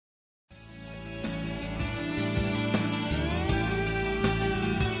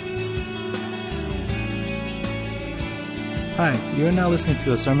Hi, you are now listening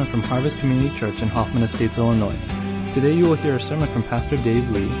to a sermon from Harvest Community Church in Hoffman Estates, Illinois. Today you will hear a sermon from Pastor Dave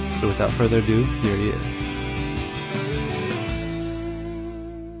Lee, so without further ado, here he is.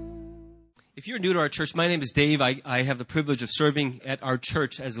 If you're new to our church, my name is Dave. I have the privilege of serving at our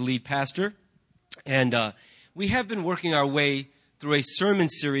church as a lead pastor. And we have been working our way through a sermon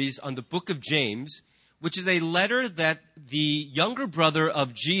series on the book of James, which is a letter that the younger brother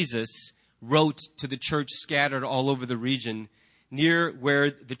of Jesus wrote to the church scattered all over the region near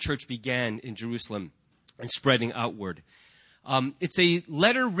where the church began in Jerusalem and spreading outward. It's a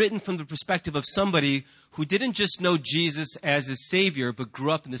letter written from the perspective of somebody who didn't just know Jesus as his Savior, but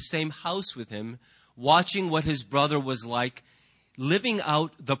grew up in the same house with him, watching what his brother was like, living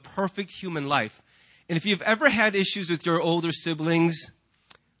out the perfect human life. And if you've ever had issues with your older siblings,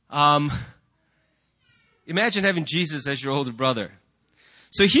 imagine having Jesus as your older brother.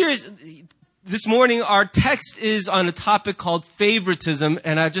 So this morning, our text is on a topic called favoritism,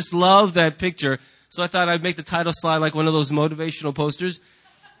 and I just love that picture. So I thought I'd make the title slide like one of those motivational posters.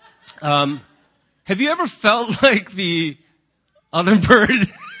 Have you ever felt like the other bird?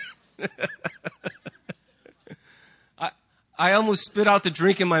 I almost spit out the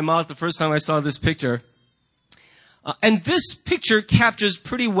drink in my mouth the first time I saw this picture. And this picture captures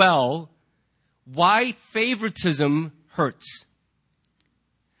pretty well why favoritism hurts.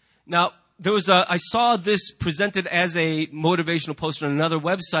 Now, I saw this presented as a motivational poster on another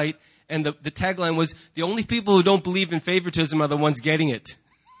website, and the tagline was, the only people who don't believe in favoritism are the ones getting it.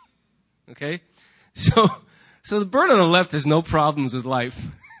 Okay? So the bird on the left has no problems with life.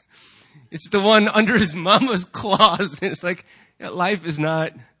 It's the one under his mama's claws. And it's like, yeah, life is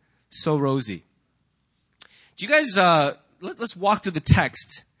not so rosy. Do you guys, let's walk through the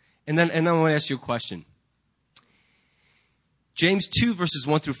text, and then I want to ask you a question. James 2 verses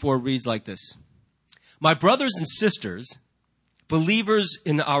 1 through 4 reads like this. My brothers and sisters, believers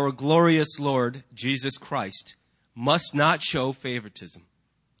in our glorious Lord Jesus Christ, must not show favoritism.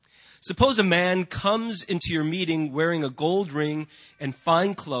 Suppose a man comes into your meeting wearing a gold ring and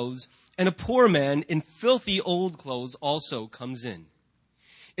fine clothes, and a poor man in filthy old clothes also comes in.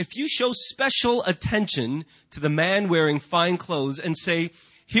 If you show special attention to the man wearing fine clothes and say,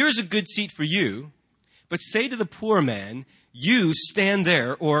 here's a good seat for you, but say to the poor man, you stand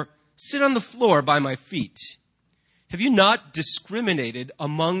there, or sit on the floor by my feet, have you not discriminated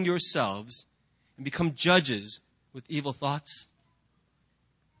among yourselves and become judges with evil thoughts?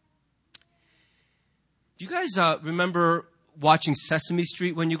 Do you guys remember watching Sesame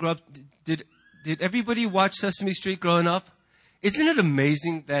Street when you grew up? Did everybody watch Sesame Street growing up? Isn't it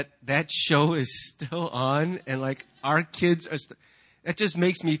amazing that show is still on, and like our kids are that just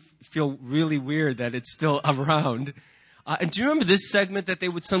makes me feel really weird that it's still around. And do you remember this segment that they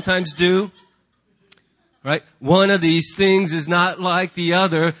would sometimes do? Right? One of these things is not like the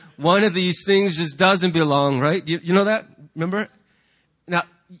other. One of these things just doesn't belong, right? You know that? Remember? Now,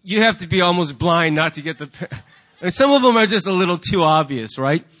 you have to be almost blind not to get some of them are just a little too obvious,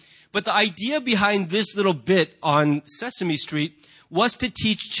 right? But the idea behind this little bit on Sesame Street was to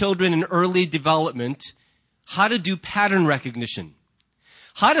teach children in early development how to do pattern recognition.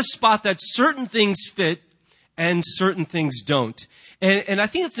 How to spot that certain things fit and certain things don't. And I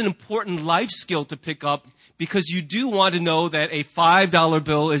think it's an important life skill to pick up, because you do want to know that a $5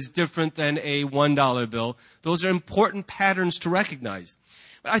 bill is different than a $1 bill. Those are important patterns to recognize.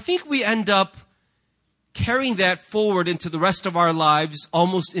 But I think we end up carrying that forward into the rest of our lives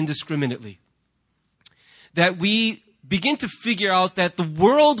almost indiscriminately. That we begin to figure out that the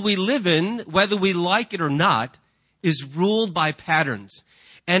world we live in, whether we like it or not, is ruled by patterns.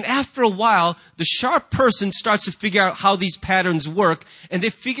 And after a while, the sharp person starts to figure out how these patterns work, and they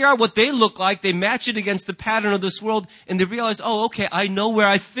figure out what they look like, they match it against the pattern of this world, and they realize, oh, okay, I know where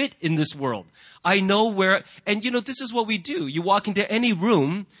I fit in this world. I know where, and this is what we do. You walk into any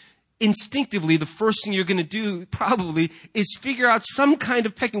room, instinctively, the first thing you're going to do probably is figure out some kind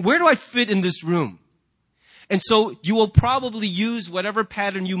of pecking. Where do I fit in this room? And so you will probably use whatever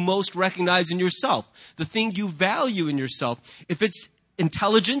pattern you most recognize in yourself, the thing you value in yourself. If it's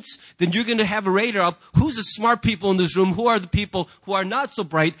intelligence, then you're going to have a radar up. Who's the smart people in this room? Who are the people who are not so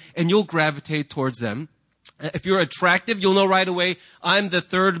bright? And you'll gravitate towards them. If you're attractive, you'll know right away, I'm the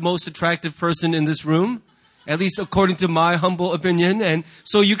third most attractive person in this room, at least according to my humble opinion. And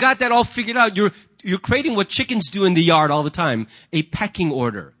so you got that all figured out. You're creating what chickens do in the yard all the time, a pecking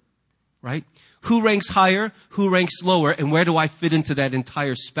order, right? Who ranks higher? Who ranks lower? And where do I fit into that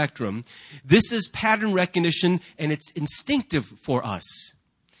entire spectrum? This is pattern recognition, and it's instinctive for us.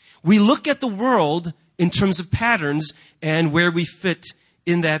 We look at the world in terms of patterns and where we fit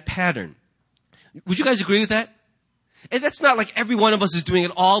in that pattern. Would you guys agree with that? And that's not like every one of us is doing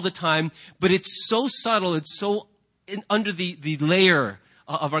it all the time, but it's so subtle, it's so under the layer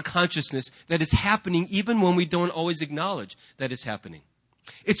of our consciousness that it's happening even when we don't always acknowledge that it's happening.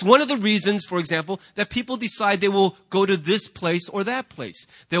 It's one of the reasons, for example, that people decide they will go to this place or that place.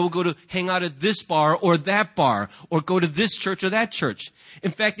 They will go to hang out at this bar or that bar, or go to this church or that church.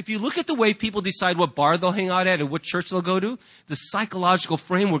 In fact, if you look at the way people decide what bar they'll hang out at and what church they'll go to, the psychological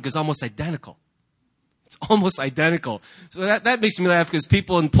framework is almost identical. It's almost identical. So that makes me laugh, because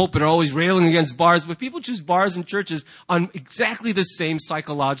people in the pulpit are always railing against bars, but people choose bars and churches on exactly the same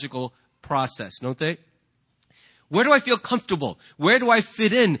psychological process, don't they? Where do I feel comfortable? Where do I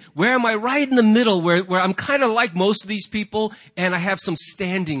fit in? Where am I right in the middle, where I'm kind of like most of these people and I have some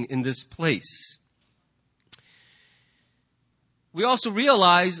standing in this place? We also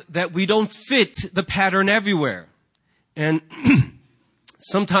realize that we don't fit the pattern everywhere. And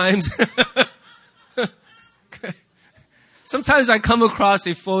sometimes I come across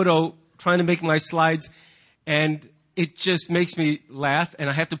a photo trying to make my slides, and it just makes me laugh, and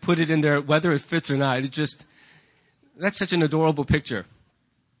I have to put it in there whether it fits or not. That's such an adorable picture.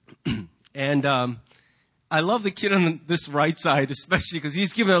 And I love the kid on this right side, especially because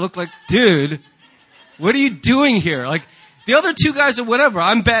he's giving a look like, dude, what are you doing here? Like, the other two guys are whatever.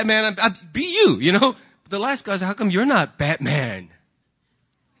 I'm Batman. Be you, you know? The last guy's, how come you're not Batman?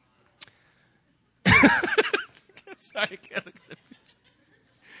 Sorry, I can't look at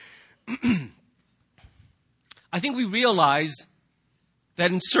that picture. I think we realize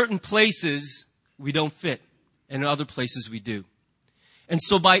that in certain places we don't fit, and in other places we do. And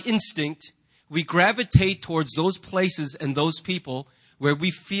so by instinct, we gravitate towards those places and those people where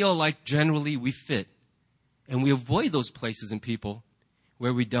we feel like generally we fit. And we avoid those places and people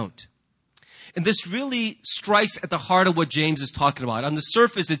where we don't. And this really strikes at the heart of what James is talking about. On the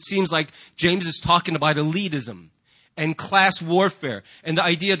surface, it seems like James is talking about elitism and class warfare and the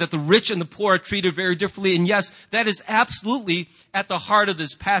idea that the rich and the poor are treated very differently. And yes, that is absolutely at the heart of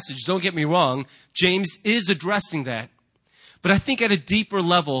this passage. Don't get me wrong. James is addressing that. But I think at a deeper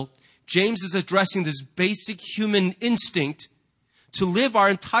level, James is addressing this basic human instinct to live our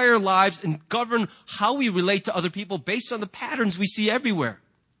entire lives and govern how we relate to other people based on the patterns we see everywhere.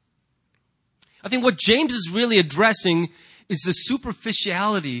 I think what James is really addressing is the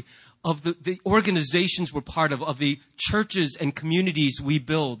superficiality of the organizations we're part of the churches and communities we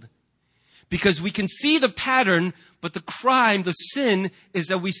build. Because we can see the pattern, but the crime, the sin, is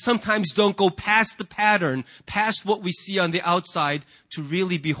that we sometimes don't go past the pattern, past what we see on the outside, to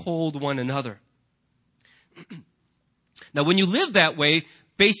really behold one another. Now, when you live that way,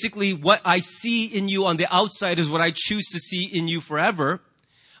 basically what I see in you on the outside is what I choose to see in you forever.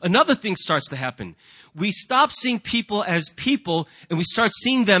 Another thing starts to happen. We stop seeing people as people, and we start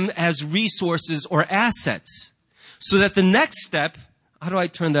seeing them as resources or assets. So that the next step, how do I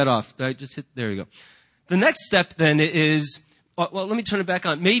turn that off? Did I just hit, there you go. The next step then is, well, let me turn it back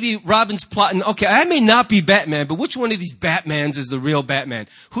on. Maybe Robin's plotting, okay, I may not be Batman, but which one of these Batmans is the real Batman?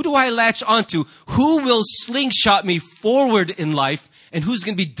 Who do I latch onto? Who will slingshot me forward in life, and who's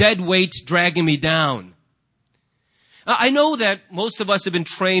going to be dead weight dragging me down? I know that most of us have been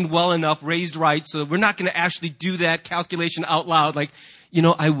trained well enough, raised right, so we're not going to actually do that calculation out loud. Like,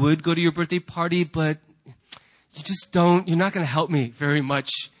 I would go to your birthday party, but you just don't, you're not going to help me very much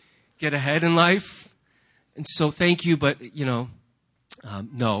get ahead in life. And so thank you, but,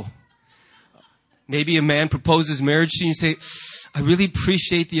 no. Maybe a man proposes marriage to you and you say, I really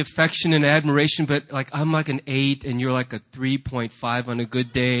appreciate the affection and admiration, but like I'm like an 8 and you're like a 3.5 on a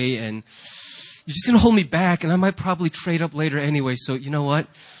good day, and you're just going to hold me back, and I might probably trade up later anyway. So you know what?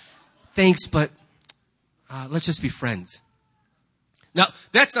 Thanks, but let's just be friends. Now,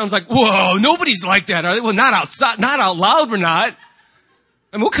 that sounds like, whoa, nobody's like that, are they? Well, not outside, not out loud, we're not.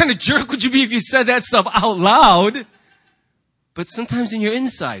 I mean, what kind of jerk would you be if you said that stuff out loud? But sometimes in your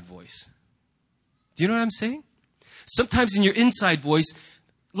inside voice. Do you know what I'm saying? Sometimes in your inside voice,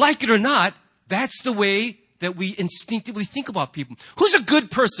 like it or not, that's the way that we instinctively think about people. Who's a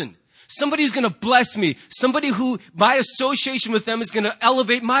good person? Somebody who's going to bless me. Somebody who my association with them is going to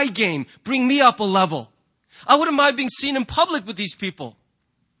elevate my game, bring me up a level. I wouldn't mind being seen in public with these people.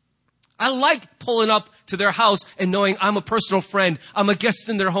 I like pulling up to their house and knowing I'm a personal friend. I'm a guest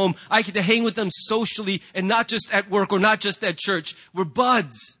in their home. I get to hang with them socially and not just at work or not just at church. We're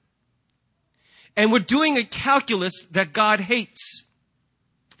buds. And we're doing a calculus that God hates.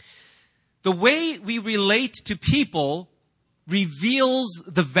 The way we relate to people reveals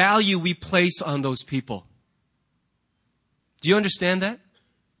the value we place on those people. Do you understand that?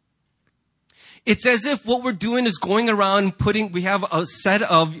 It's as if what we're doing is going around we have a set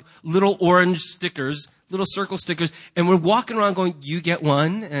of little orange stickers, little circle stickers, and we're walking around going, you get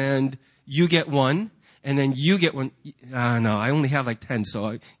one, and you get one, and then you get one. No, I only have like 10,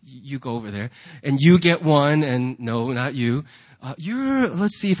 so you go over there. And you get one, and no, not you.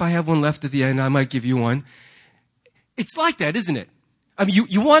 Let's see if I have one left at the end. I might give you one. It's like that, isn't it? I mean,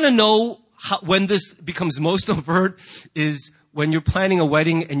 you want to know when this becomes most overt is when you're planning a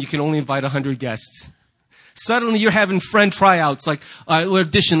wedding and you can only invite 100 guests. Suddenly you're having friend tryouts like, we'll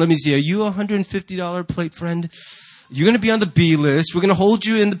audition, let me see, are you a $150 plate friend? You're going to be on the B list. We're going to hold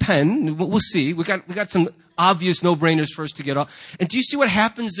you in the pen. We'll see. We got some obvious no-brainers first to get off. And do you see what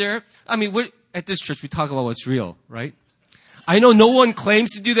happens there? I mean, at this church, we talk about what's real, right? I know no one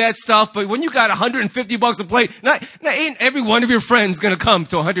claims to do that stuff, but when you got $150 a plate, not ain't every one of your friends going to come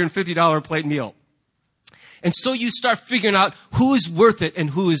to a $150 plate meal. And so you start figuring out who is worth it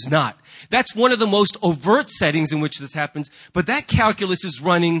and who is not. That's one of the most overt settings in which this happens, but that calculus is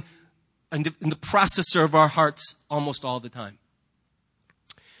running in the processor of our hearts almost all the time.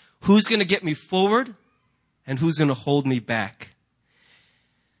 Who's going to get me forward and who's going to hold me back?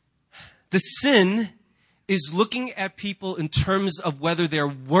 The sin is looking at people in terms of whether they're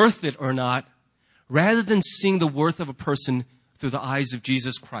worth it or not, rather than seeing the worth of a person through the eyes of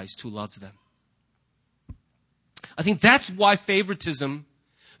Jesus Christ who loves them. I think that's why favoritism,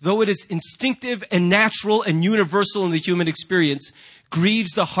 though it is instinctive and natural and universal in the human experience,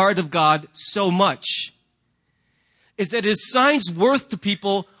 grieves the heart of God so much, is that it assigns worth to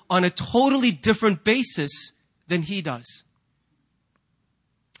people on a totally different basis than He does.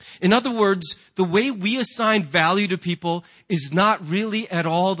 In other words, the way we assign value to people is not really at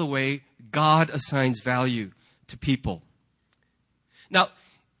all the way God assigns value to people. Now,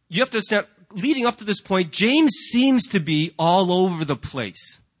 you have to understand, leading up to this point, James seems to be all over the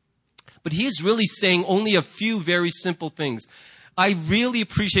place. But he is really saying only a few very simple things. I really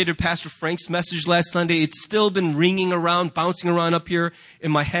appreciated Pastor Frank's message last Sunday. It's still been ringing around, bouncing around up here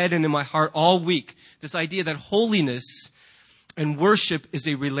in my head and in my heart all week. This idea that holiness and worship is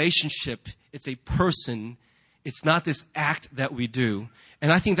a relationship. It's a person. It's not this act that we do.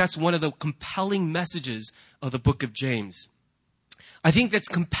 And I think that's one of the compelling messages of the book of James. I think that's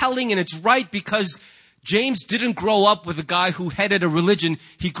compelling and it's right because James didn't grow up with a guy who headed a religion.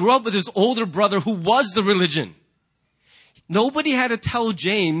 He grew up with his older brother who was the religion. Nobody had to tell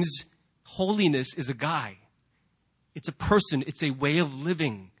James holiness is a guy. It's a person. It's a way of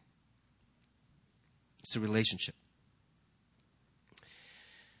living. It's a relationship.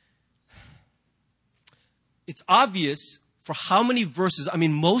 It's obvious for how many verses,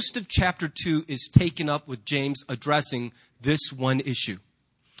 most of chapter 2 is taken up with James addressing this one issue.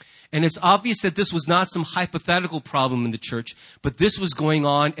 And it's obvious that this was not some hypothetical problem in the church, but this was going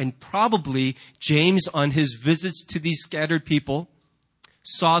on, and probably James, on his visits to these scattered people,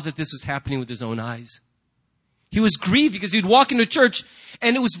 saw that this was happening with his own eyes. He was grieved because he'd walk into church,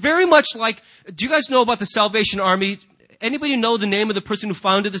 and it was very much like, do you guys know about the Salvation Army? Anybody know the name of the person who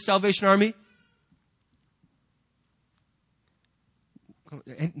founded the Salvation Army?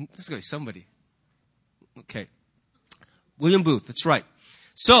 This guy, somebody. Okay. William Booth, that's right.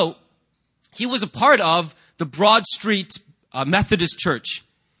 So, he was a part of the Broad Street Methodist Church.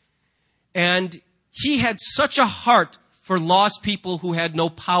 And he had such a heart for lost people who had no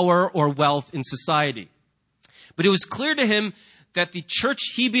power or wealth in society. But it was clear to him that the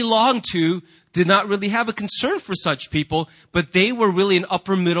church he belonged to did not really have a concern for such people, but they were really an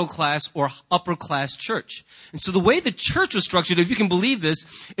upper middle class or upper class church. And so the way the church was structured, if you can believe this,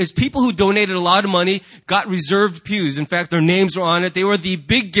 is people who donated a lot of money got reserved pews. In fact, their names were on it. They were the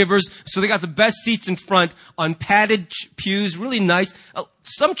big givers, so they got the best seats in front on padded pews, really nice.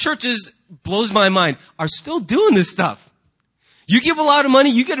 Some churches, blows my mind, are still doing this stuff. You give a lot of money,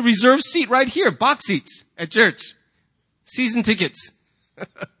 you get a reserved seat right here, box seats at church. Season tickets.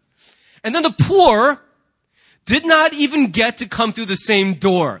 And then the poor did not even get to come through the same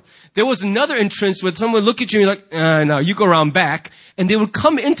door. There was another entrance where someone would look at you and you're like, no, you go around back. And they would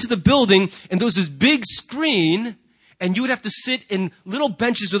come into the building and there was this big screen and you would have to sit in little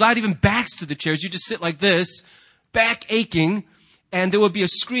benches without even backs to the chairs. You just sit like this, back aching. And there would be a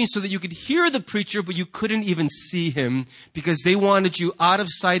screen so that you could hear the preacher, but you couldn't even see him because they wanted you out of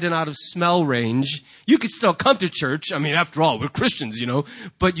sight and out of smell range. You could still come to church. After all, we're Christians,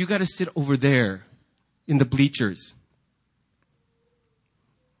 but you got to sit over there in the bleachers.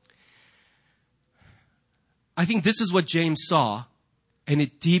 I think this is what James saw, and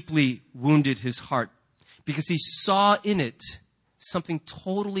it deeply wounded his heart because he saw in it something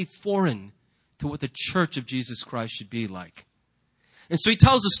totally foreign to what the church of Jesus Christ should be like. And so he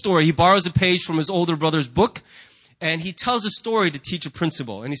tells a story. He borrows a page from his older brother's book, And he tells a story to teach a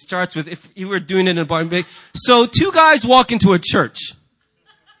principle. And he starts with, if you were doing it in a bar, so two guys walk into a church.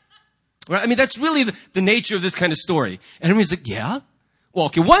 Right? I mean, that's really the nature of this kind of story. And everybody's like, yeah? Well,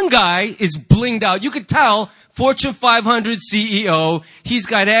 okay, one guy is blinged out. You could tell, Fortune 500 CEO. He's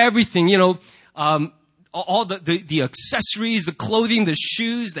got everything, all the accessories, the clothing, the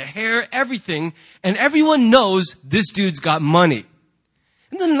shoes, the hair, everything. And everyone knows this dude's got money.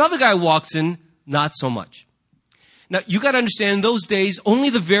 And then another guy walks in, not so much. Now, you got to understand, in those days, only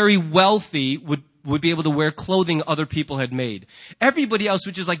the very wealthy would be able to wear clothing other people had made. Everybody else,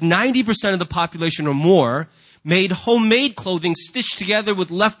 which is like 90% of the population or more, made homemade clothing stitched together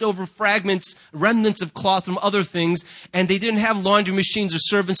with leftover fragments, remnants of cloth from other things, and they didn't have laundry machines or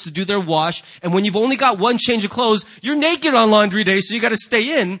servants to do their wash. And when you've only got one change of clothes, you're naked on laundry day, so you got to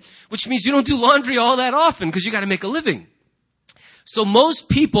stay in, which means you don't do laundry all that often because you got to make a living. So most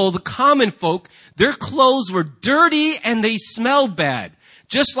people, the common folk, their clothes were dirty and they smelled bad,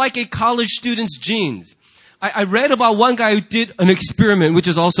 just like a college student's jeans. I read about one guy who did an experiment, which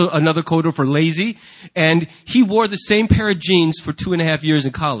is also another coder for lazy, and he wore the same pair of jeans for 2.5 years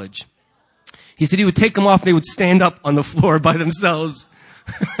in college. He said he would take them off and they would stand up on the floor by themselves.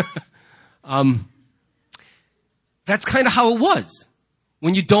 That's kind of how it was.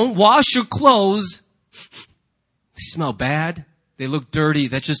 When you don't wash your clothes, they smell bad. They look dirty.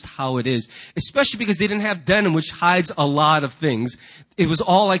 That's just how it is. Especially because they didn't have denim, which hides a lot of things. It was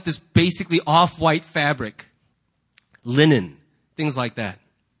all like this basically off-white fabric. Linen. Things like that.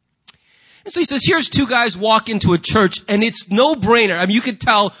 And so he says, here's two guys walk into a church, and it's no-brainer. I mean, you can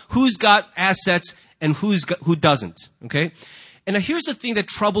tell who's got assets and who doesn't. Okay? And now here's the thing that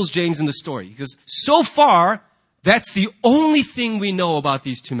troubles James in the story. Because so far, that's the only thing we know about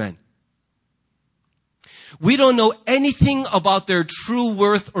these two men. We don't know anything about their true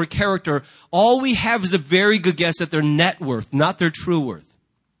worth or character. All we have is a very good guess at their net worth, not their true worth.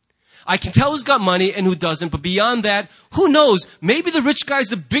 I can tell who's got money and who doesn't, but beyond that, who knows? Maybe the rich guy's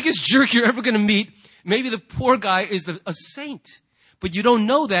the biggest jerk you're ever going to meet. Maybe the poor guy is a saint. But you don't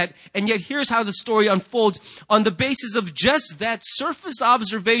know that, and yet here's how the story unfolds. On the basis of just that surface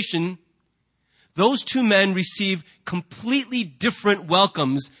observation, those two men receive completely different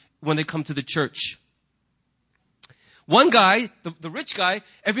welcomes when they come to the church. One guy, the rich guy,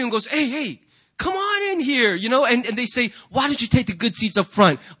 everyone goes, hey, come on in here, and they say, why don't you take the good seats up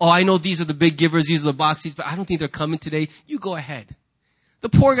front? Oh, I know these are the big givers, these are the box seats, but I don't think they're coming today. You go ahead. The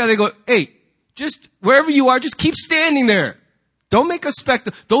poor guy, they go, hey, just wherever you are, just keep standing there. Don't make a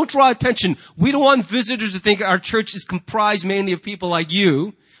spectacle. Don't draw attention. We don't want visitors to think our church is comprised mainly of people like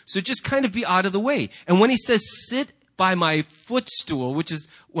you. So just kind of be out of the way. And when he says, sit by my footstool, which is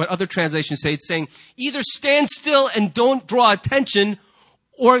what other translations say, it's saying either stand still and don't draw attention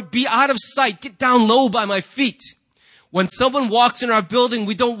or be out of sight. Get down low by my feet. When someone walks in our building,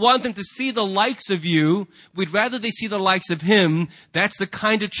 we don't want them to see the likes of you. We'd rather they see the likes of him. That's the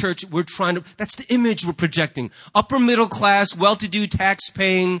kind of church that's the image we're projecting. Upper middle class, well-to-do,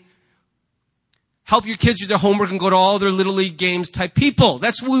 tax-paying, help your kids with their homework and go to all their little league games type people.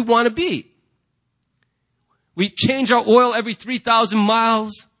 That's what we want to be. We change our oil every 3,000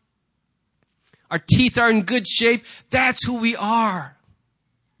 miles. Our teeth are in good shape. That's who we are.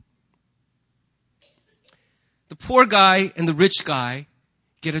 The poor guy and the rich guy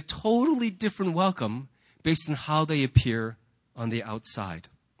get a totally different welcome based on how they appear on the outside.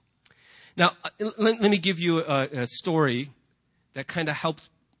 Now, let me give you a story that kind of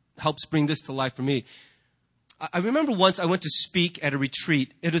helps bring this to life for me. I remember once I went to speak at a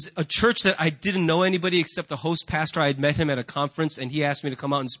retreat. It was a church that I didn't know anybody except the host pastor. I had met him at a conference, and he asked me to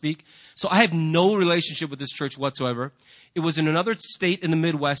come out and speak. So I have no relationship with this church whatsoever. It was in another state in the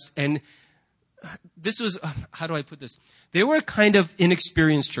Midwest, and this was, how do I put this? They were a kind of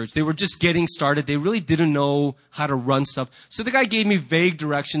inexperienced church. They were just getting started. They really didn't know how to run stuff. So the guy gave me vague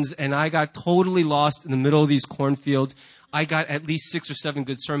directions, and I got totally lost in the middle of these cornfields. I got at least 6 or 7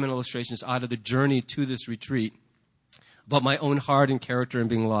 good sermon illustrations out of the journey to this retreat about my own heart and character and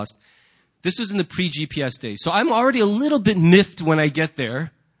being lost. This was in the pre-GPS days. So I'm already a little bit miffed when I get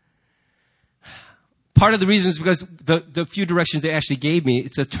there. Part of the reason is because the few directions they actually gave me,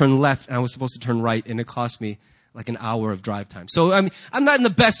 it says turn left, and I was supposed to turn right, and it cost me like an hour of drive time. So I'm not in the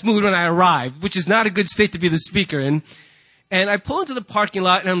best mood when I arrive, which is not a good state to be the speaker in. And I pull into the parking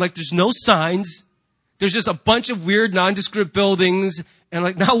lot, and I'm like, there's no signs. There's just a bunch of weird, nondescript buildings. And I'm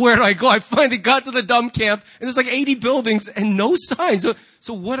like, now where do I go? I finally got to the dump camp, and there's like 80 buildings and no signs.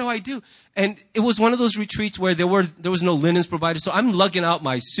 So what do I do? And it was one of those retreats where there was no linens provided. So I'm lugging out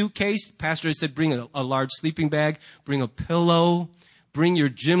my suitcase. Pastor said, bring a large sleeping bag, bring a pillow, bring your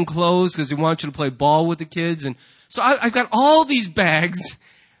gym clothes because we want you to play ball with the kids. And So I've got all these bags,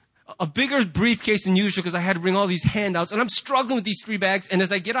 a bigger briefcase than usual because I had to bring all these handouts, and I'm struggling with these 3 bags. And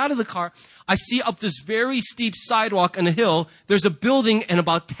as I get out of the car, I see up this very steep sidewalk on a hill, there's a building and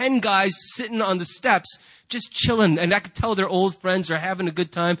about 10 guys sitting on the steps just chilling. And I could tell they're old friends. They're having a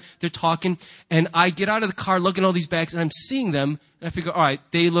good time. They're talking. And I get out of the car looking at all these bags, and I'm seeing them. And I figure, all right,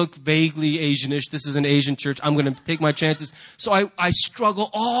 they look vaguely Asianish. This is an Asian church. I'm going to take my chances. So I struggle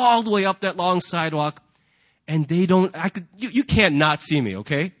all the way up that long sidewalk. And they don't, you can't not see me,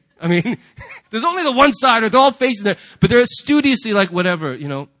 okay? I mean, there's only the one side, or they're all facing there, but they're studiously like whatever,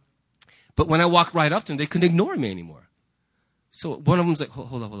 But when I walked right up to them, they couldn't ignore me anymore. So one of them's like,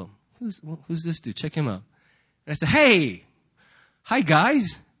 hold on. Who's this dude? Check him out. And I said, hey, hi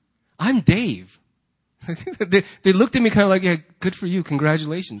guys, I'm Dave. They looked at me kind of like, yeah, good for you.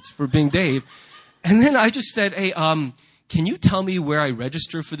 Congratulations for being Dave. And then I just said, hey, can you tell me where I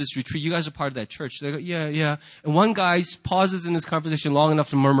register for this retreat? You guys are part of that church. They go, yeah. And one guy pauses in this conversation long enough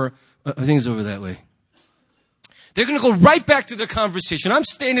to murmur, I think it's over that way. They're going to go right back to their conversation. I'm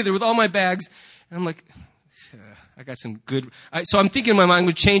standing there with all my bags, and I'm like, I got some good... So I'm thinking in my mind, I'm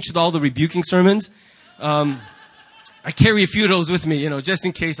going to change to all the rebuking sermons. I carry a few of those with me, just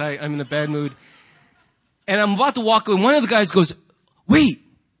in case I'm in a bad mood. And I'm about to walk away, and one of the guys goes, wait,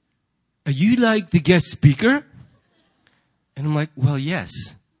 are you like the guest speaker? And I'm like, well, yes,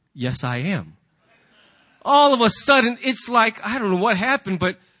 I am. All of a sudden, it's like, I don't know what happened,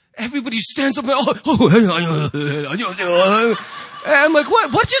 but everybody stands up and, and I'm like,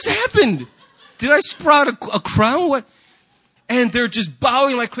 what just happened? Did I sprout a crown? What? And they're just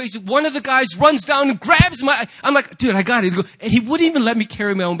bowing like crazy. One of the guys runs down and grabs I'm like, dude, I got it. And he wouldn't even let me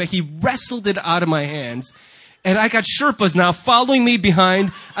carry my own bag. He wrestled it out of my hands. And I got Sherpas now following me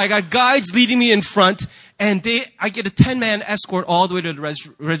behind. I got guides leading me in front. And I get a 10-man escort all the way to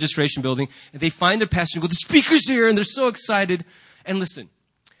the registration building. And they find their pastor and go, the speaker's here. And they're so excited. And listen,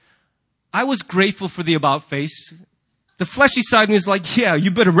 I was grateful for the about face. The fleshy side of me is like, yeah,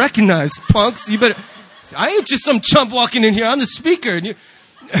 you better recognize, punks. I ain't just some chump walking in here. I'm the speaker. And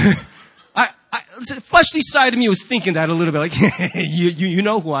the fleshly side of me was thinking that a little bit. Like, you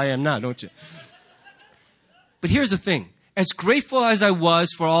know who I am now, don't you? But here's the thing. As grateful as I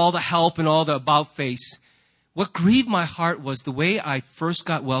was for all the help and all the about face, what grieved my heart was the way I first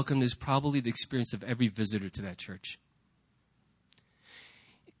got welcomed is probably the experience of every visitor to that church.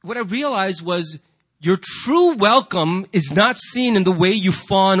 What I realized was your true welcome is not seen in the way you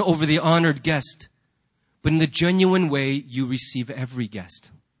fawn over the honored guest, but in the genuine way you receive every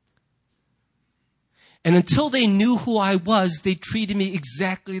guest. And until they knew who I was, they treated me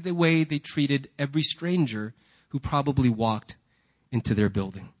exactly the way they treated every stranger who probably walked into their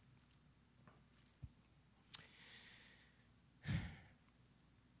building.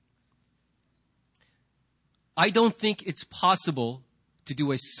 I don't think it's possible to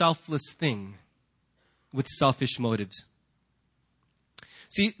do a selfless thing with selfish motives.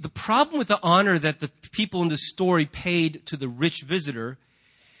 See, the problem with the honor that the people in the story paid to the rich visitor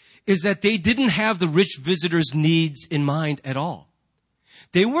is that they didn't have the rich visitor's needs in mind at all.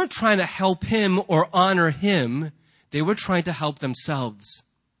 They weren't trying to help him or honor him. They were trying to help themselves.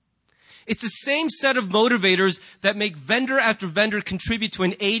 It's the same set of motivators that make vendor after vendor contribute to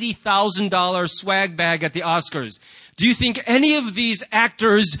an $80,000 swag bag at the Oscars. Do you think any of these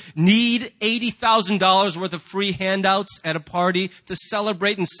actors need $80,000 worth of free handouts at a party to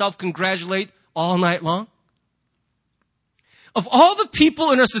celebrate and self-congratulate all night long? Of all the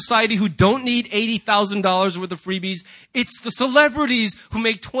people in our society who don't need $80,000 worth of freebies, it's the celebrities who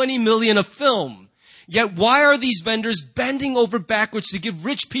make $20 million a film. Yet why are these vendors bending over backwards to give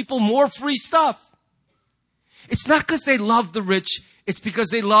rich people more free stuff? It's not because they love the rich. It's because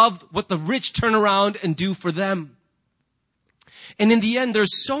they love what the rich turn around and do for them. And in the end,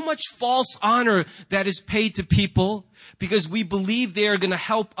 there's so much false honor that is paid to people because we believe they are going to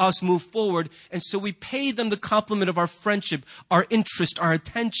help us move forward. And so we pay them the compliment of our friendship, our interest, our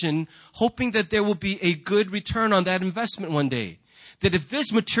attention, hoping that there will be a good return on that investment one day. That if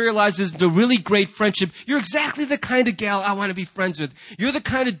this materializes into really great friendship, you're exactly the kind of gal I want to be friends with. You're the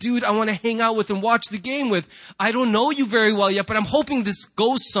kind of dude I want to hang out with and watch the game with. I don't know you very well yet, but I'm hoping this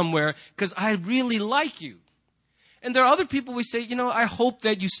goes somewhere because I really like you. And there are other people we say, I hope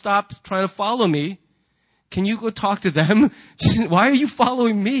that you stop trying to follow me. Can you go talk to them? Why are you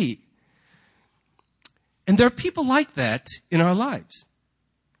following me? And there are people like that in our lives.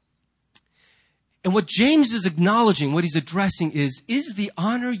 And what James is acknowledging, what he's addressing is the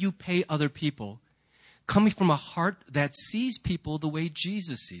honor you pay other people coming from a heart that sees people the way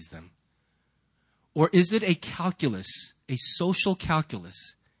Jesus sees them? Or is it a calculus, a social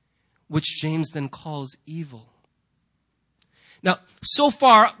calculus, which James then calls evil? Now, so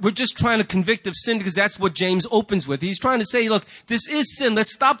far, we're just trying to convict of sin because that's what James opens with. He's trying to say, look, this is sin.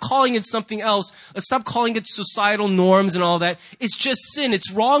 Let's stop calling it something else. Let's stop calling it societal norms and all that. It's just sin.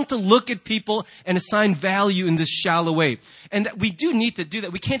 It's wrong to look at people and assign value in this shallow way. And that we do need to do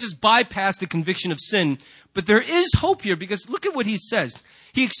that. We can't just bypass the conviction of sin. But there is hope here because look at what he says.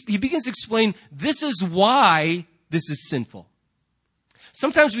 He begins to explain, this is why this is sinful.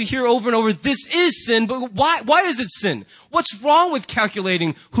 Sometimes we hear over and over, this is sin, but why is it sin? What's wrong with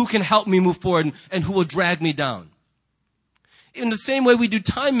calculating who can help me move forward and who will drag me down? In the same way we do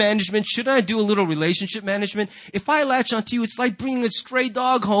time management, should I do a little relationship management? If I latch onto you, it's like bringing a stray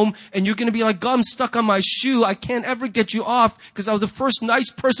dog home and you're going to be like, gum stuck on my shoe. I can't ever get you off because I was the first nice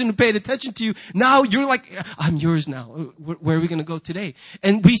person who paid attention to you. Now you're like, I'm yours now. Where are we going to go today?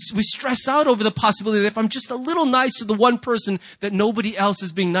 And we stress out over the possibility that if I'm just a little nice to the one person that nobody else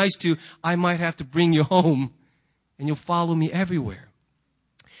is being nice to, I might have to bring you home and you'll follow me everywhere.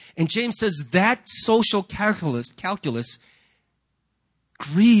 And James says that social calculus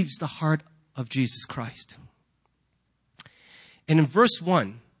grieves the heart of Jesus Christ. And in verse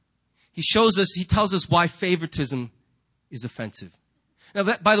 1, he tells us why favoritism is offensive. Now,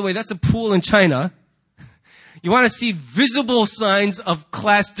 by the way, that's a pool in China. You want to see visible signs of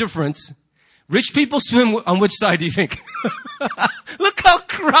class difference. Rich people swim on which side do you think? Look how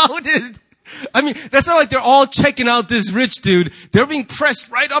crowded. I mean, that's not like they're all checking out this rich dude. They're being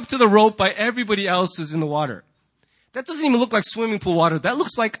pressed right up to the rope by everybody else who's in the water. That doesn't even look like swimming pool water. That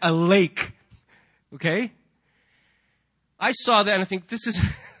looks like a lake. Okay? I saw that and I think this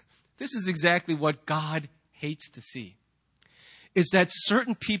is exactly what God hates to see. Is that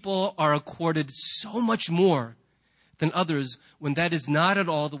certain people are accorded so much more than others when that is not at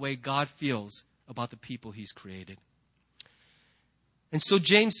all the way God feels about the people he's created. And so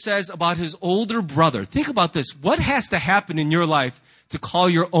James says about his older brother, think about this. What has to happen in your life to call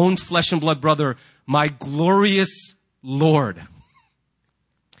your own flesh and blood brother my glorious Lord?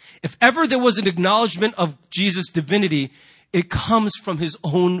 If ever there was an acknowledgement of Jesus' divinity, it comes from his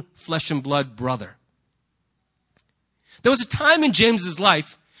own flesh and blood brother. There was a time in James's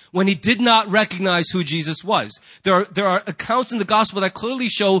life when he did not recognize who Jesus was. There are accounts in the gospel that clearly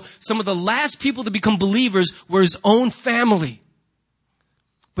show some of the last people to become believers were his own family.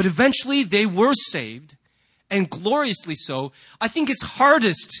 But eventually they were saved, and gloriously so. I think it's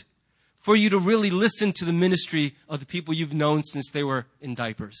hardest for you to really listen to the ministry of the people you've known since they were in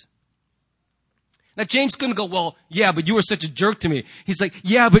diapers. Now, James couldn't go, well, yeah, but you were such a jerk to me. He's like,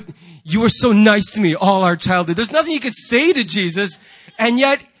 yeah, but you were so nice to me all our childhood. There's nothing you could say to Jesus, and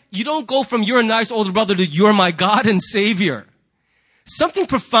yet you don't go from you're a nice older brother to you're my God and Savior. Something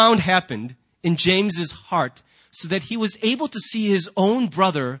profound happened in James's heart so that he was able to see his own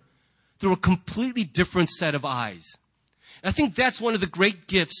brother through a completely different set of eyes. I think that's one of the great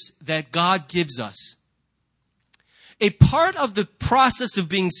gifts that God gives us. A part of the process of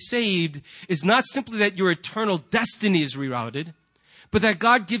being saved is not simply that your eternal destiny is rerouted, but that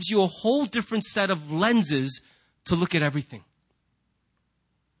God gives you a whole different set of lenses to look at everything.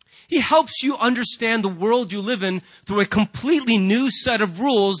 He helps you understand the world you live in through a completely new set of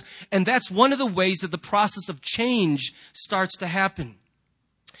rules, and that's one of the ways that the process of change starts to happen.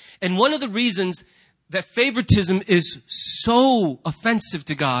 And one of the reasons that favoritism is so offensive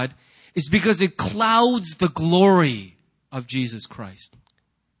to God is because it clouds the glory of Jesus Christ.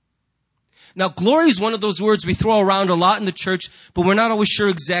 Now, glory is one of those words we throw around a lot in the church, but we're not always sure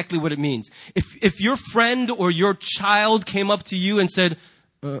exactly what it means. If your friend or your child came up to you and said,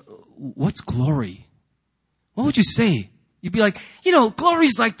 what's glory? What would you say? You'd be like, glory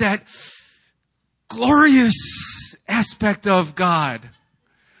is like that glorious aspect of God.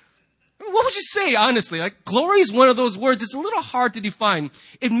 What would you say, honestly? Like, glory is one of those words. It's a little hard to define.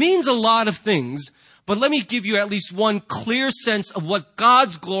 It means a lot of things, but let me give you at least one clear sense of what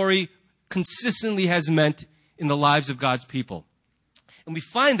God's glory consistently has meant in the lives of God's people. And we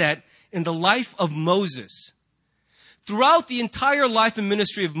find that in the life of Moses. Throughout the entire life and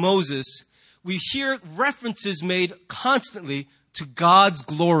ministry of Moses, we hear references made constantly to God's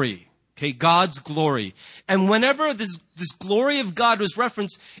glory. Okay, God's glory. And whenever this glory of God was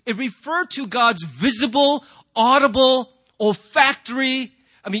referenced, it referred to God's visible, audible, olfactory.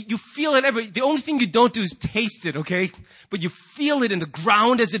 I mean, you feel it the only thing you don't do is taste it, okay? But you feel it in the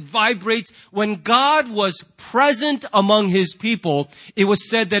ground as it vibrates. When God was present among his people, it was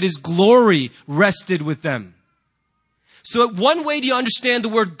said that his glory rested with them. So one way to understand the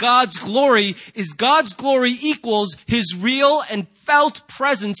word God's glory is God's glory equals his real and felt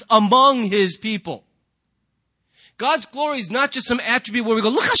presence among his people. God's glory is not just some attribute where we go,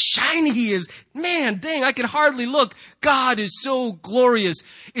 look how shiny he is. Man, dang, I can hardly look. God is so glorious.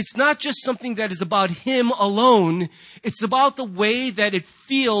 It's not just something that is about him alone. It's about the way that it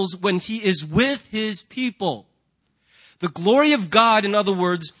feels when he is with his people. The glory of God, in other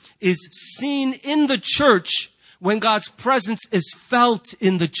words, is seen in the church when God's presence is felt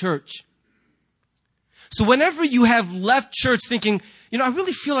in the church. So whenever you have left church thinking, I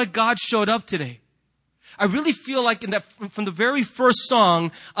really feel like God showed up today. I really feel like from the very first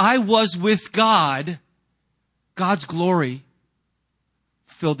song, I was with God. God's glory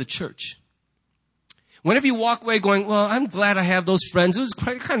filled the church. Whenever you walk away going, well, I'm glad I have those friends. It was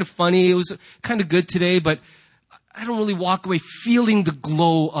kind of funny. It was kind of good today, but I don't really walk away feeling the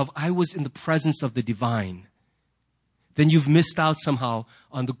glow of I was in the presence of the divine. Then you've missed out somehow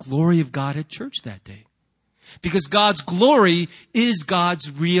on the glory of God at church that day. Because God's glory is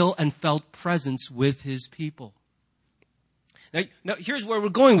God's real and felt presence with his people. Now here's where we're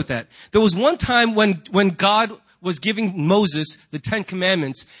going with that. There was one time when God was giving Moses the 10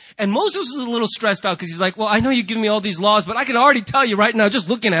 Commandments, and Moses was a little stressed out because he's like, well, I know you're giving me all these laws, but I can already tell you right now, just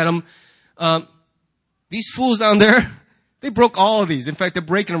looking at them, these fools down there, they broke all of these. In fact, they're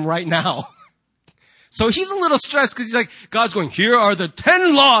breaking them right now. So he's a little stressed because he's like, God's going, here are the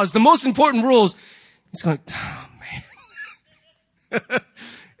 10 laws, the most important rules. He's going, oh, man.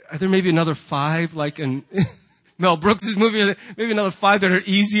 Are there maybe another 5, like in Mel Brooks' movie? Maybe another 5 that are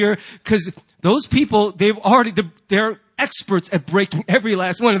easier? Because those people, they're experts at breaking every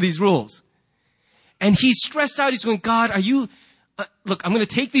last one of these rules. And he's stressed out. He's going, God, are you, look, I'm going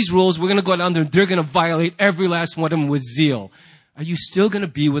to take these rules. We're going to go down there. They're going to violate every last one of them with zeal. Are you still going to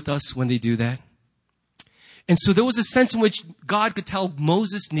be with us when they do that? And so there was a sense in which God could tell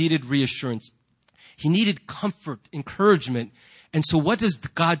Moses needed reassurance. He needed comfort, encouragement. And so what does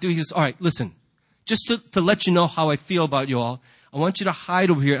God do? He says, all right, listen, just to let you know how I feel about you all, I want you to hide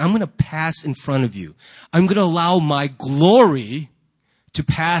over here. I'm going to pass in front of you. I'm going to allow my glory to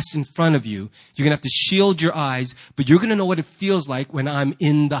pass in front of you. You're going to have to shield your eyes, but you're going to know what it feels like when I'm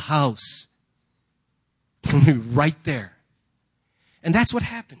in the house. I'm going to be right there. And that's what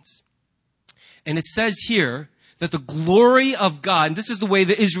happens. And it says here that the glory of God, and this is the way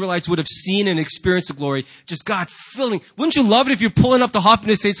the Israelites would have seen and experienced the glory, just God filling. Wouldn't you love it if you're pulling up to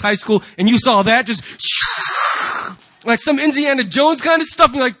Hoffman Estates High School and you saw that just like some Indiana Jones kind of stuff,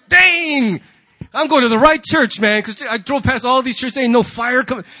 and you're like, dang, I'm going to the right church, man, because I drove past all these churches, ain't no fire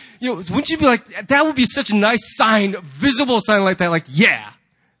coming. Wouldn't you be like, that would be such a nice sign, visible sign like that, like, yeah,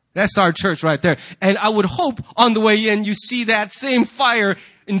 that's our church right there. And I would hope on the way in you see that same fire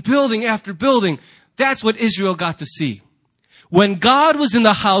in building after building. That's what Israel got to see. When God was in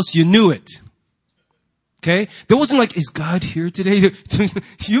the house, you knew it. Okay? There wasn't like, is God here today?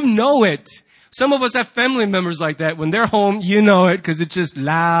 You know it. Some of us have family members like that. When they're home, you know it because it's just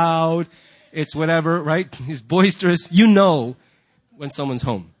loud. It's whatever, right? It's boisterous. You know when someone's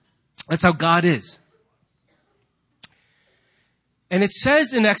home. That's how God is. And it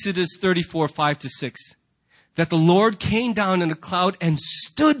says in Exodus 34, 5-6, that the Lord came down in a cloud and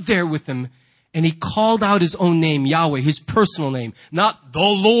stood there with him. And he called out his own name, Yahweh, his personal name. Not the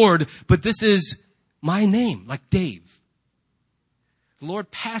Lord, but this is my name, like Dave. The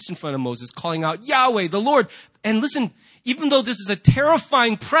Lord passed in front of Moses, calling out, Yahweh, the Lord. And listen, even though this is a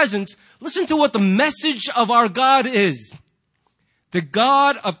terrifying presence, listen to what the message of our God is. The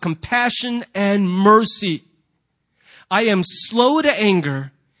God of compassion and mercy. I am slow to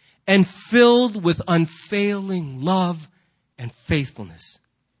anger and filled with unfailing love and faithfulness.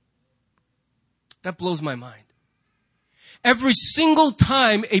 That blows my mind. Every single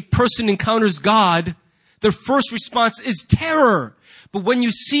time a person encounters God, their first response is terror. But when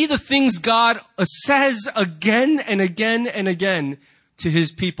you see the things God says again and again and again to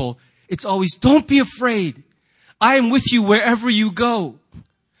his people, it's always, don't be afraid. I am with you wherever you go.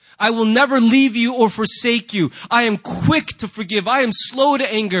 I will never leave you or forsake you. I am quick to forgive. I am slow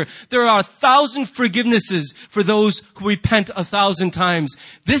to anger. There are 1,000 forgivenesses for those who repent 1,000 times.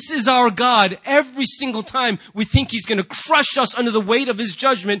 This is our God. Every single time we think he's going to crush us under the weight of his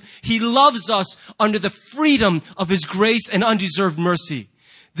judgment, he loves us under the freedom of his grace and undeserved mercy.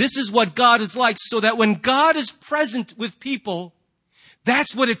 This is what God is like, so that when God is present with people,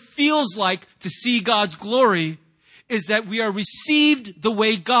 that's what it feels like to see God's glory, is that we are received the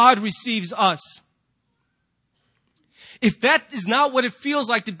way God receives us. If that is not what it feels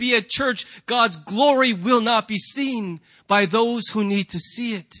like to be at church, God's glory will not be seen by those who need to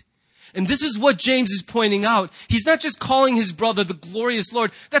see it. And this is what James is pointing out. He's not just calling his brother the glorious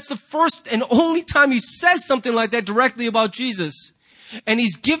Lord. That's the first and only time he says something like that directly about Jesus. And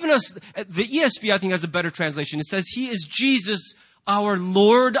he's given us, the ESV I think has a better translation. It says he is Jesus, our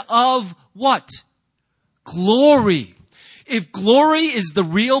Lord of what? Glory. If glory is the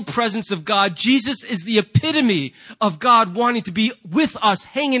real presence of God, Jesus is the epitome of God wanting to be with us,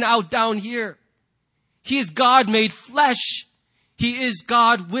 hanging out down here. He is God made flesh. He is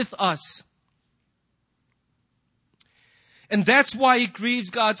God with us. And that's why it grieves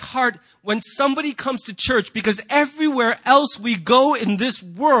God's heart when somebody comes to church, because everywhere else we go in this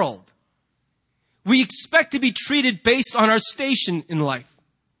world, we expect to be treated based on our station in life.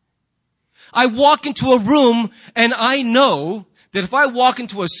 I walk into a room and I know that if I walk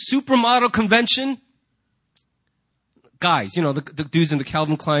into a supermodel convention, guys, you know, the dudes in the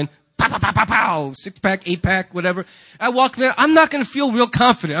Calvin Klein, pow, pow, pow, pow, pow, 6-pack, 8-pack, whatever. I walk there, I'm not going to feel real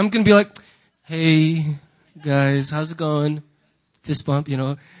confident. I'm going to be like, hey, guys, how's it going? Fist bump, you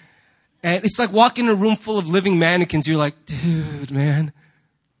know. And it's like walking in a room full of living mannequins. You're like, dude, man.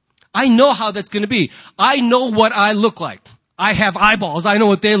 I know how that's going to be. I know what I look like. I have eyeballs. I know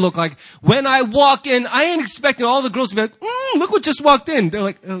what they look like. When I walk in, I ain't expecting all the girls to be like, look what just walked in. They're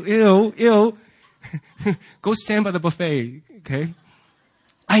like, oh, ew, ew. Go stand by the buffet, okay?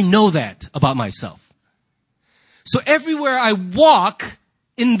 I know that about myself. So everywhere I walk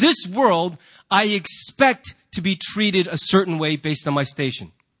in this world, I expect to be treated a certain way based on my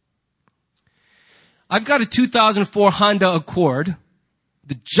station. I've got a 2004 Honda Accord,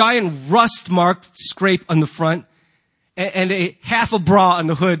 the giant rust-marked scrape on the front, and a half a bra on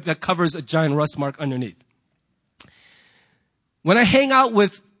the hood that covers a giant rust mark underneath. When I hang out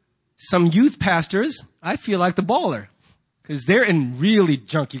with some youth pastors, I feel like the baller. Because they're in really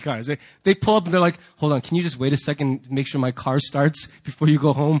junky cars. They pull up and they're like, hold on, can you just wait a second to make sure my car starts before you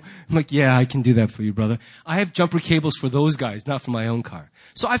go home? I'm like, yeah, I can do that for you, brother. I have jumper cables for those guys, not for my own car.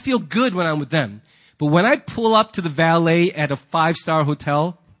 So I feel good when I'm with them. But when I pull up to the valet at a 5-star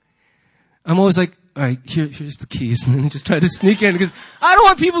hotel, I'm always like, all right, here's the keys. And then just try to sneak in because I don't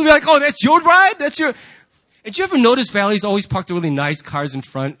want people to be like, oh, that's your ride? That's your... Did you ever notice valets always park the really nice cars in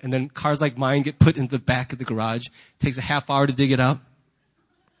front and then cars like mine get put in the back of the garage? It takes a half hour to dig it out.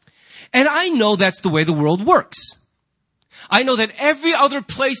 And I know that's the way the world works. I know that every other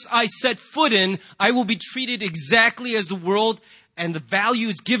place I set foot in, I will be treated exactly as the world and the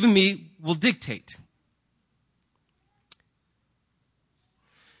values given me will dictate.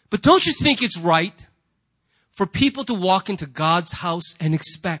 But don't you think it's right for people to walk into God's house and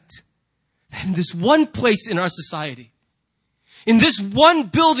expect that in this one place in our society, in this one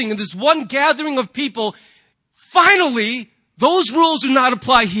building, in this one gathering of people, finally, those rules do not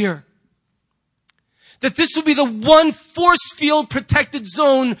apply here. That this will be the one force field protected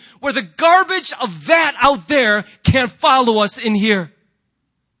zone where the garbage of that out there can't follow us in here.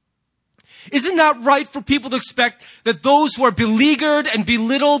 Is it not right for people to expect that those who are beleaguered and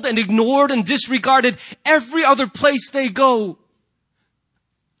belittled and ignored and disregarded every other place they go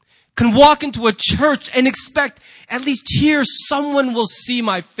can walk into a church and expect at least here someone will see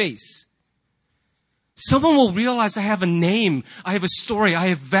my face? Someone will realize I have a name, I have a story, I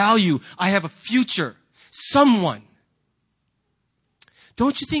have value, I have a future. Someone.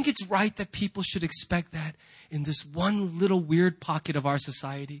 Don't you think it's right that people should expect that in this one little weird pocket of our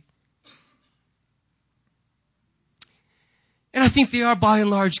society? And I think they are by and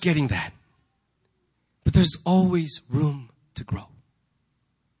large getting that. But there's always room to grow.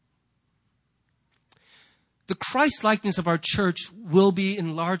 The Christ-likeness of our church will be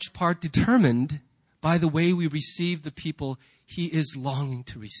in large part determined by the way we receive the people He is longing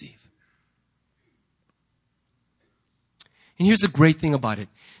to receive. And here's the great thing about it.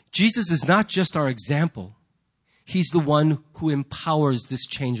 Jesus is not just our example. He's the one who empowers this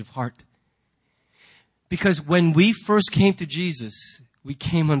change of heart. Because when we first came to Jesus, we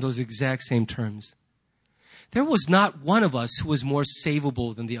came on those exact same terms. There was not one of us who was more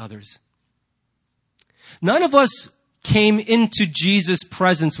savable than the others. None of us came into Jesus'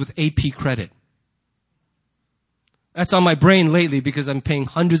 presence with AP credit. That's on my brain lately because I'm paying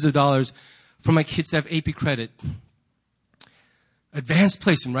hundreds of dollars for my kids to have AP credit. Advanced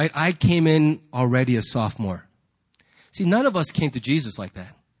placement, right? I came in already a sophomore. See, none of us came to Jesus like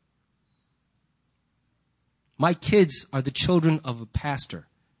that. My kids are the children of a pastor.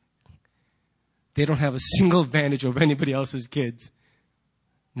 They don't have a single advantage over anybody else's kids.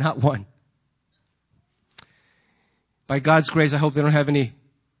 Not one. By God's grace, I hope they don't have any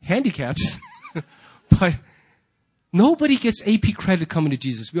handicaps. But nobody gets AP credit coming to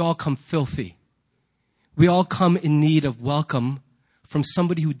Jesus. We all come filthy. We all come in need of welcome from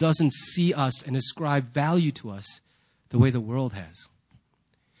somebody who doesn't see us and ascribe value to us the way the world has.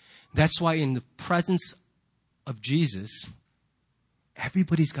 That's why in the presence of Jesus,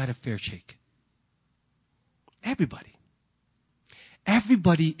 everybody's got a fair shake. Everybody.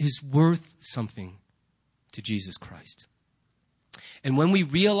 Everybody is worth something to Jesus Christ. And when we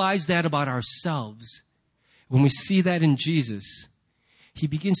realize that about ourselves, when we see that in Jesus, he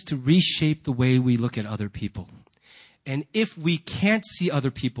begins to reshape the way we look at other people. And if we can't see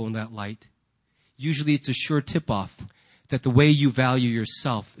other people in that light, usually it's a sure tip-off that the way you value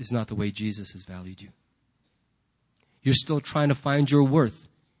yourself is not the way Jesus has valued you. You're still trying to find your worth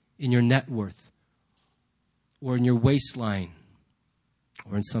in your net worth or in your waistline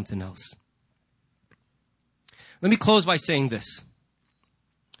or in something else. Let me close by saying this.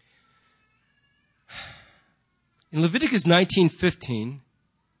 In Leviticus 19:15,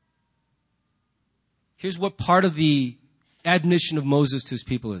 here's what part of the admonition of Moses to his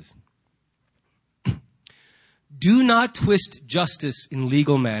people is. Do not twist justice in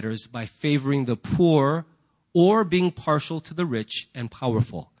legal matters by favoring the poor or being partial to the rich and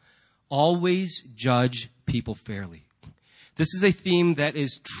powerful. Always judge people fairly. This is a theme that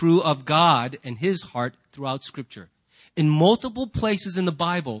is true of God and his heart throughout Scripture. In multiple places in the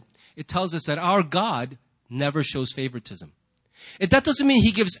Bible, it tells us that our God never shows favoritism. That doesn't mean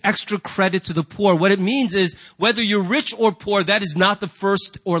he gives extra credit to the poor. What it means is whether you're rich or poor, that is not the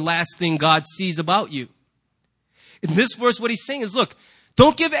first or last thing God sees about you. In this verse, what he's saying is, look,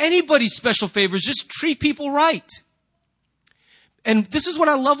 don't give anybody special favors. Just treat people right. And this is what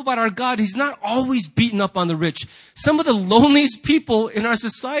I love about our God. He's not always beating up on the rich. Some of the loneliest people in our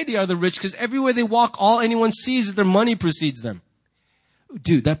society are the rich because everywhere they walk, all anyone sees is their money precedes them.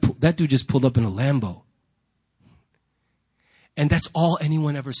 Dude, that dude just pulled up in a Lambo. And that's all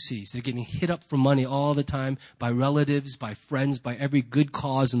anyone ever sees. They're getting hit up for money all the time by relatives, by friends, by every good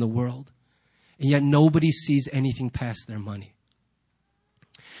cause in the world. And yet nobody sees anything past their money.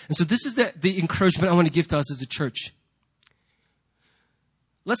 And so this is the encouragement I want to give to us as a church.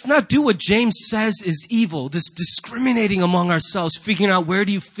 Let's not do what James says is evil, this discriminating among ourselves, figuring out where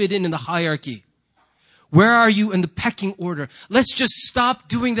do you fit in the hierarchy. Where are you in the pecking order? Let's just stop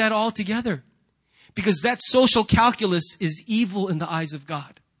doing that altogether. Because that social calculus is evil in the eyes of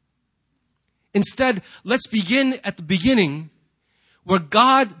God. Instead, let's begin at the beginning where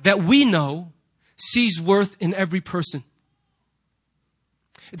God that we know sees worth in every person.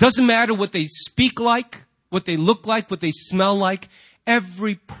 It doesn't matter what they speak like, what they look like, what they smell like.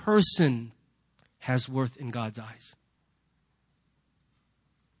 Every person has worth in God's eyes.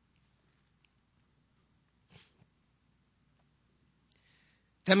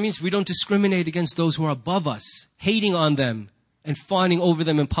 That means we don't discriminate against those who are above us, hating on them and fawning over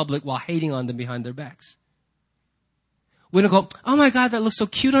them in public while hating on them behind their backs. We don't go, oh my God, that looks so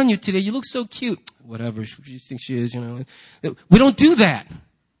cute on you today. You look so cute. Whatever she thinks she is, We don't do that.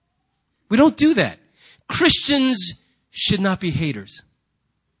 We don't do that. Christians should not be haters.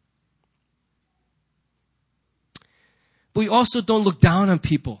 But we also don't look down on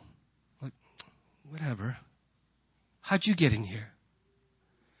people. Like, whatever. How'd you get in here?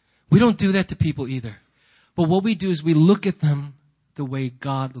 We don't do that to people either. But what we do is we look at them the way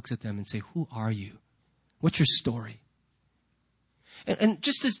God looks at them and say, who are you? What's your story? And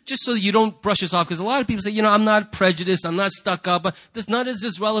just so you don't brush us off, because a lot of people say, I'm not prejudiced, I'm not stuck up, none of this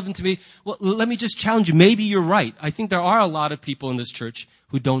is relevant to me. Well, let me just challenge you. Maybe you're right. I think there are a lot of people in this church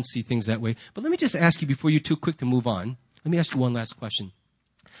who don't see things that way. But let me just ask you, before you're too quick to move on, let me ask you one last question.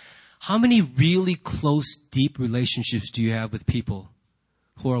 How many really close, deep relationships do you have with people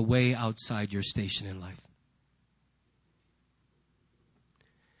who are way outside your station in life?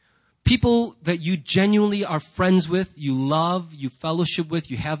 People that you genuinely are friends with, you love, you fellowship with,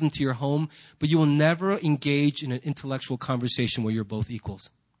 you have them to your home, but you will never engage in an intellectual conversation where you're both equals.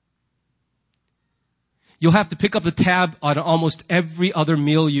 You'll have to pick up the tab on almost every other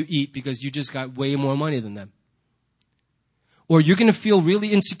meal you eat because you just got way more money than them. Or you're going to feel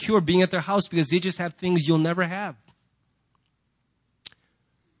really insecure being at their house because they just have things you'll never have.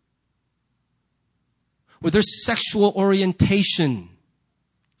 Or their sexual orientation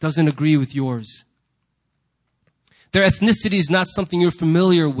doesn't agree with yours. Their ethnicity is not something you're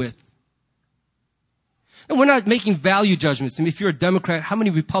familiar with. And we're not making value judgments. I mean, if you're a Democrat, how many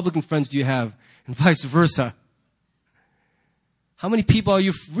Republican friends do you have? And vice versa. How many people are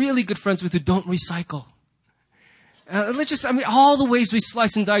you really good friends with who don't recycle? All the ways we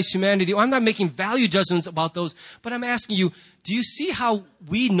slice and dice humanity. I'm not making value judgments about those, but I'm asking you, do you see how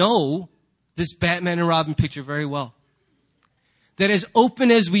we know this Batman and Robin picture very well? That as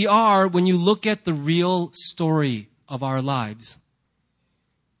open as we are, when you look at the real story of our lives,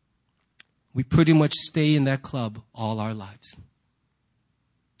 we pretty much stay in that club all our lives.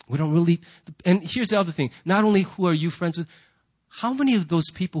 We don't really, and here's the other thing. Not only who are you friends with, how many of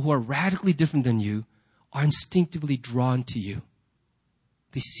those people who are radically different than you are instinctively drawn to you?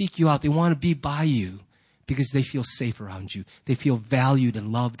 They seek you out. They want to be by you because they feel safe around you. They feel valued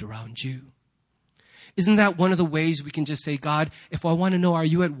and loved around you. Isn't that one of the ways we can just say, God, if I want to know, are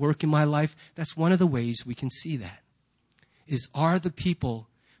you at work in my life? That's one of the ways we can see that. Are the people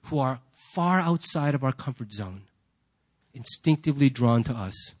who are far outside of our comfort zone instinctively drawn to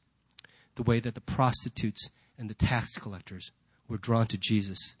us the way that the prostitutes and the tax collectors were drawn to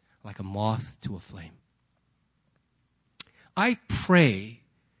Jesus like a moth to a flame? I pray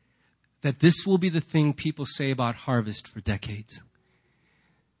that this will be the thing people say about Harvest for decades.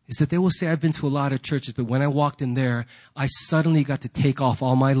 Is that they will say, I've been to a lot of churches, but when I walked in there, I suddenly got to take off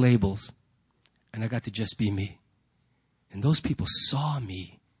all my labels and I got to just be me. And those people saw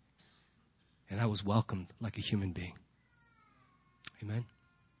me and I was welcomed like a human being. Amen.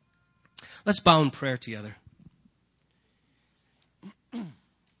 Let's bow in prayer together.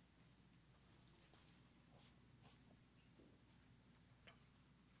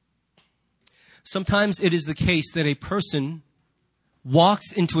 Sometimes it is the case that a person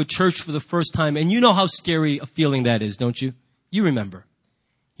walks into a church for the first time, and you know how scary a feeling that is, don't you? You remember.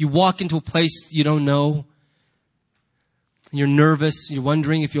 You walk into a place you don't know, and you're nervous, you're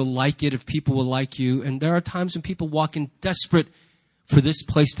wondering if you'll like it, if people will like you, and there are times when people walk in desperate for this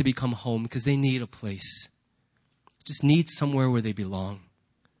place to become home because they need a place. Just need somewhere where they belong.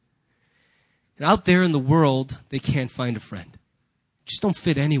 And out there in the world, they can't find a friend. Just don't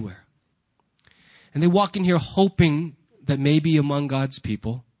fit anywhere. And they walk in here hoping that maybe among God's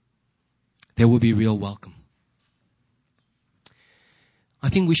people, there will be real welcome. I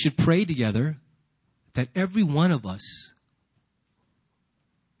think we should pray together that every one of us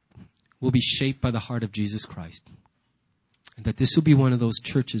will be shaped by the heart of Jesus Christ. And that this will be one of those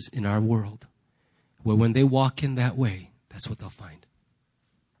churches in our world where when they walk in that way, that's what they'll find.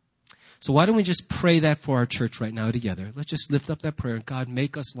 So why don't we just pray that for our church right now together? Let's just lift up that prayer. God,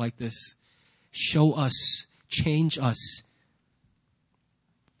 make us like this. Show us. Change us.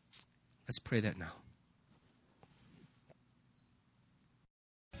 Let's pray that now.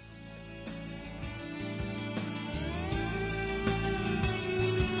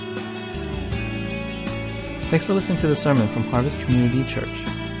 Thanks for listening to the sermon from Harvest Community Church.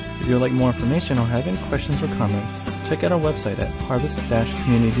 If you would like more information or have any questions or comments, check out our website at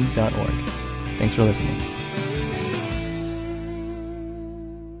harvest-community.org. Thanks for listening.